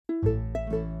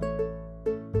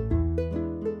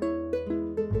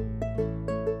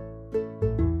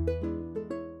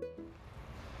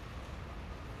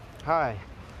Hi,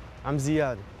 I'm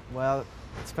Ziad. Well,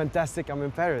 it's fantastic, I'm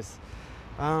in Paris.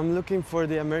 I'm looking for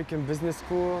the American Business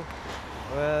School.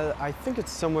 Well, I think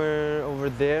it's somewhere over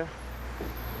there.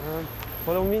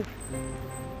 Follow me.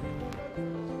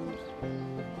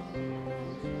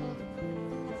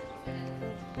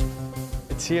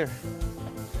 It's here.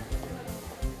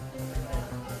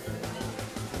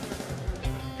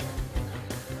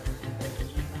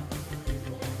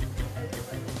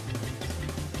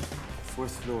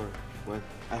 Fourth floor. Well,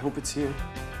 I hope it's here.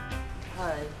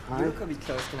 Hi. Hi. You look a bit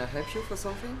close. Can I help you for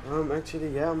something?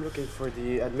 Actually, yeah, I'm looking for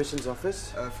the admissions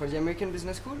office. For the American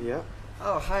Business School? Yeah.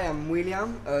 Oh, hi, I'm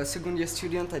William, a second year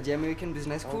student at the American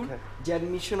Business School. Okay. The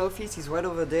admission office is right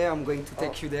over there. I'm going to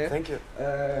take you there. Thank you.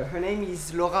 Her name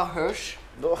is Laura Hirsch.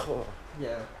 Oh.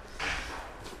 Yeah.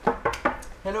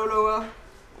 Hello, Laura.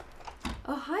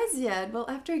 Oh, hi, Ziad. Well,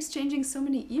 after exchanging so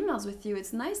many emails with you,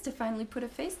 it's nice to finally put a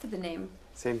face to the name.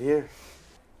 Same here.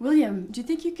 William, do you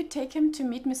think you could take him to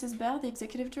meet Mrs. Bell, the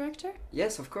executive director?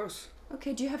 Yes, of course.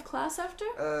 Okay, do you have class after?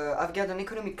 I've got an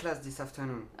economic class this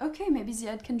afternoon. Okay, maybe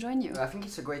Ziad can join you. I think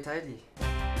it's a great idea.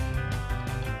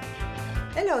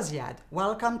 Hello, Ziad.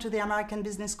 Welcome to the American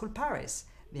Business School Paris.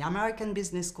 The American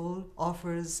Business School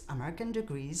offers American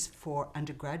degrees for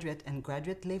undergraduate and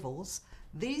graduate levels.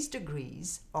 These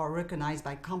degrees are recognized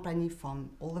by companies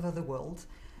from all over the world.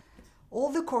 All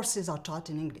the courses are taught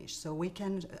in English, so we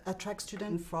can attract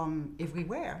students from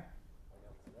everywhere.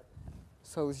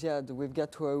 So, Ziad, we've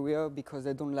got to hurry up because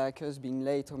they don't like us being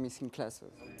late or missing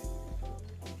classes.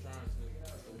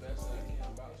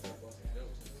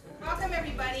 Welcome,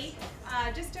 everybody.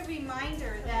 Just a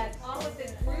reminder that all of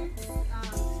the groups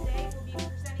today will be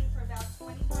presenting for about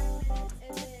 25 minutes,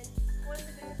 and then one of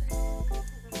the biggest reasons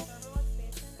is because of federal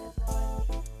expansion as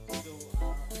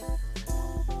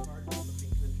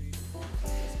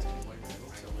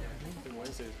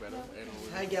well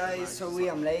Hi guys, sorry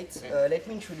I'm late. Let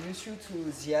me introduce you to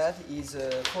Ziad. He's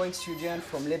a foreign student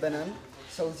from Lebanon.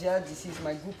 So Ziad, this is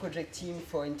my group project team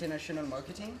for international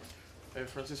marketing. Hey,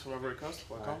 Francis from Ivory Coast,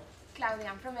 welcome. Claudia,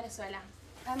 I'm from Venezuela.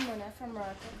 I'm Mona from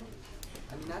Morocco.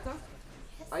 Aminata?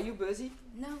 Are you busy?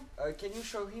 No. Can you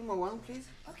show him around, please?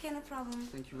 Okay, no problem.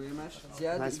 Thank you very much.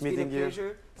 Ziad, Nice it's been a meeting you.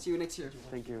 pleasure. See you next year.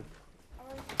 Thank you.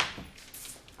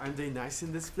 Aren't they nice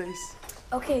in this place?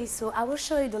 Okay, so I will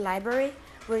show you the library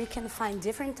where you can find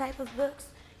different type of books.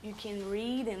 You can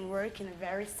read and work in a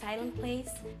very silent place.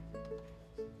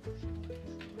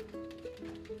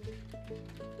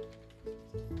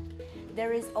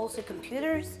 There is also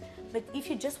computers, but if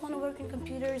you just want to work in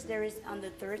computers, there is on the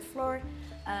third floor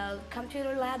a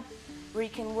computer lab where you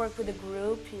can work with a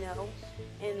group, you know,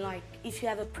 and like if you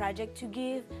have a project to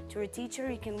give to a teacher,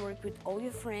 you can work with all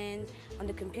your friends on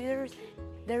the computers.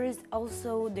 There is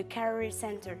also the career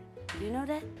center. Do you know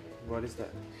that? What is that?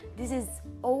 This is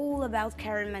all about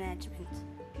career management.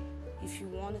 If you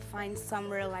want to find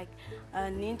somewhere like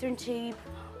an internship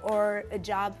or a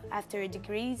job after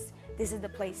degrees, this is the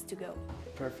place to go.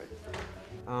 Perfect.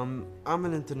 I'm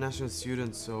an international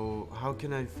student, so how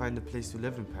can I find a place to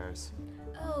live in Paris?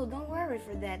 Oh, don't worry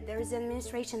for that. There is an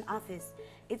administration office.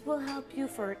 It will help you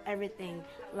for everything,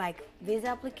 like visa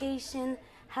application,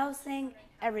 housing,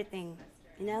 everything,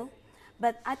 you know?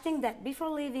 But I think that before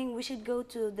leaving, we should go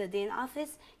to the dean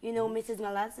office. You know Mrs.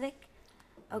 Malazvik?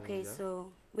 Okay,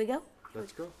 so we go?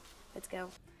 Let's go. Let's go.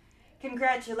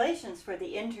 Congratulations for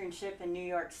the internship in New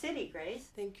York City, Grace.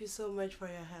 Thank you so much for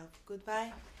your help.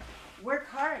 Goodbye. Work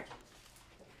hard.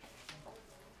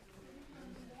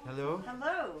 Hello?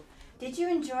 Hello. Did you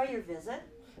enjoy your visit?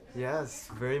 Yes,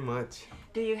 very much.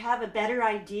 Do you have a better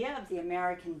idea of the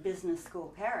American Business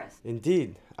School Paris?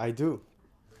 Indeed, I do.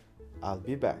 I'll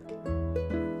be back.